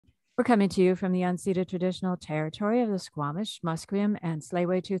We're coming to you from the unceded traditional territory of the Squamish, Musqueam, and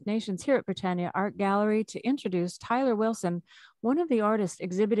Tsleil-Waututh Nations here at Britannia Art Gallery to introduce Tyler Wilson, one of the artists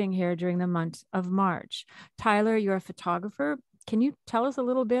exhibiting here during the month of March. Tyler, you're a photographer. Can you tell us a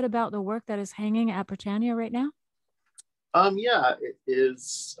little bit about the work that is hanging at Britannia right now? Yeah, it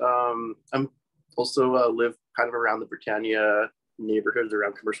is. I'm also live kind of around the Britannia neighborhood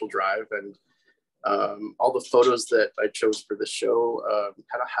around Commercial Drive, and all the photos that I chose for the show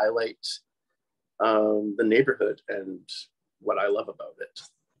kind of highlight the neighborhood and what I love about it.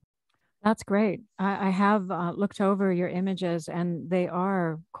 That's great. I have looked over your images and they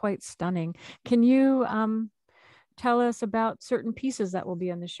are quite stunning. Can you tell us about certain pieces that will be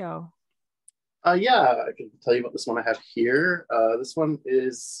in the show? Yeah, I can tell you about this one I have here. This one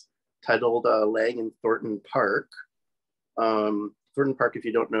is titled Laying in Thorton Park. Thornton Park, if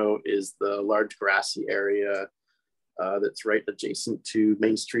you don't know, is the large grassy area that's right adjacent to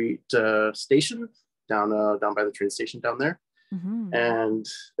Main Street Station, down by the train station down there. Mm-hmm. And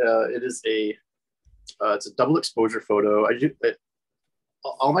it is it's a double exposure photo.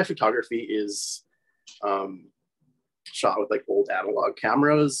 All my photography is shot with like old analog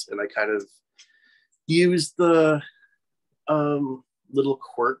cameras, and I kind of use the little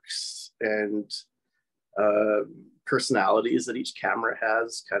quirks and personalities that each camera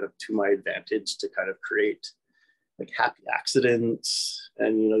has kind of to my advantage to kind of create like happy accidents.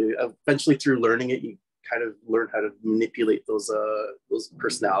 And, you know, eventually through learning it, you kind of learn how to manipulate those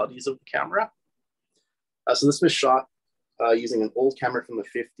personalities of the camera. So this was shot using an old camera from the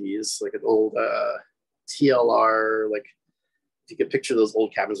 50s, like an old TLR, like if you could picture those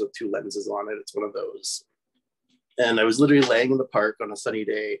old cameras with two lenses on it, it's one of those. And I was literally laying in the park on a sunny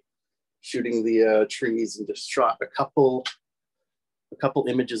day, shooting the trees, and just shot a couple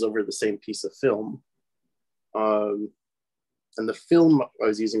images over the same piece of film. And the film I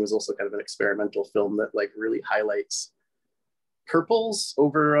was using was also kind of an experimental film that like really highlights purples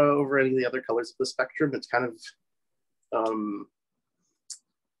over any of the other colors of the spectrum. It's kind of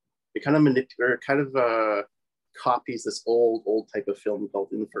copies this old type of film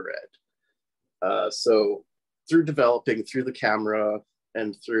called infrared. So through developing through the camera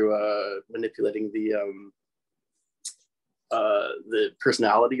and through manipulating the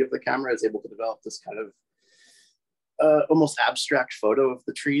personality of the camera, I was able to develop this kind of almost abstract photo of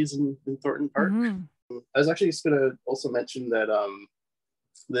the trees in Thornton Park. Mm-hmm. I was actually just going to also mention that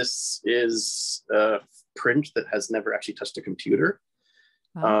this is a print that has never actually touched a computer.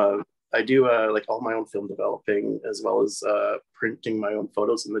 Wow. I do like all my own film developing as well as printing my own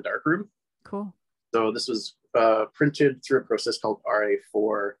photos in the darkroom. Cool. So this was printed through a process called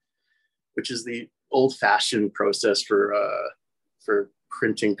RA4, which is the old-fashioned process for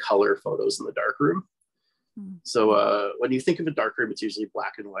printing color photos in the darkroom. Mm-hmm. So when you think of a darkroom, it's usually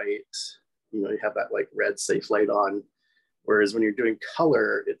black and white. You know, you have that like red safe light on. Whereas when you're doing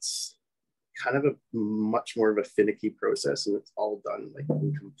color, it's kind of a much more of a finicky process, and it's all done like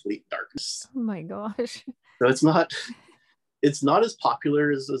in complete darkness. Oh my gosh. So it's not as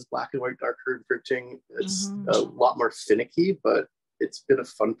popular as black and white darkroom printing. It's mm-hmm. a lot more finicky, but it's been a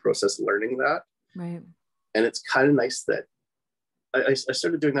fun process learning that. Right. And it's kind of nice that I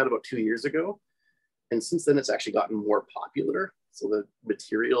started doing that about 2 years ago. And since then, it's actually gotten more popular. So the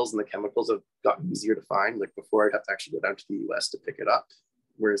materials and the chemicals have gotten easier to find. Like before, I'd have to actually go down to the US to pick it up.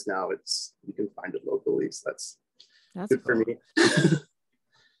 Whereas now you can find it locally. So that's good cool. for me.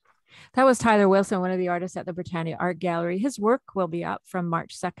 That was Tyler Wilson, one of the artists at the Britannia Art Gallery. His work will be up from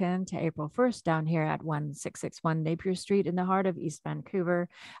March 2nd to April 1st down here at 1661 Napier Street in the heart of East Vancouver.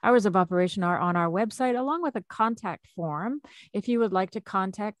 Hours of operation are on our website, along with a contact form if you would like to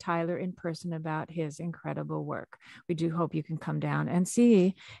contact Tyler in person about his incredible work. We do hope you can come down and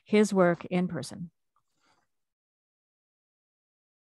see his work in person.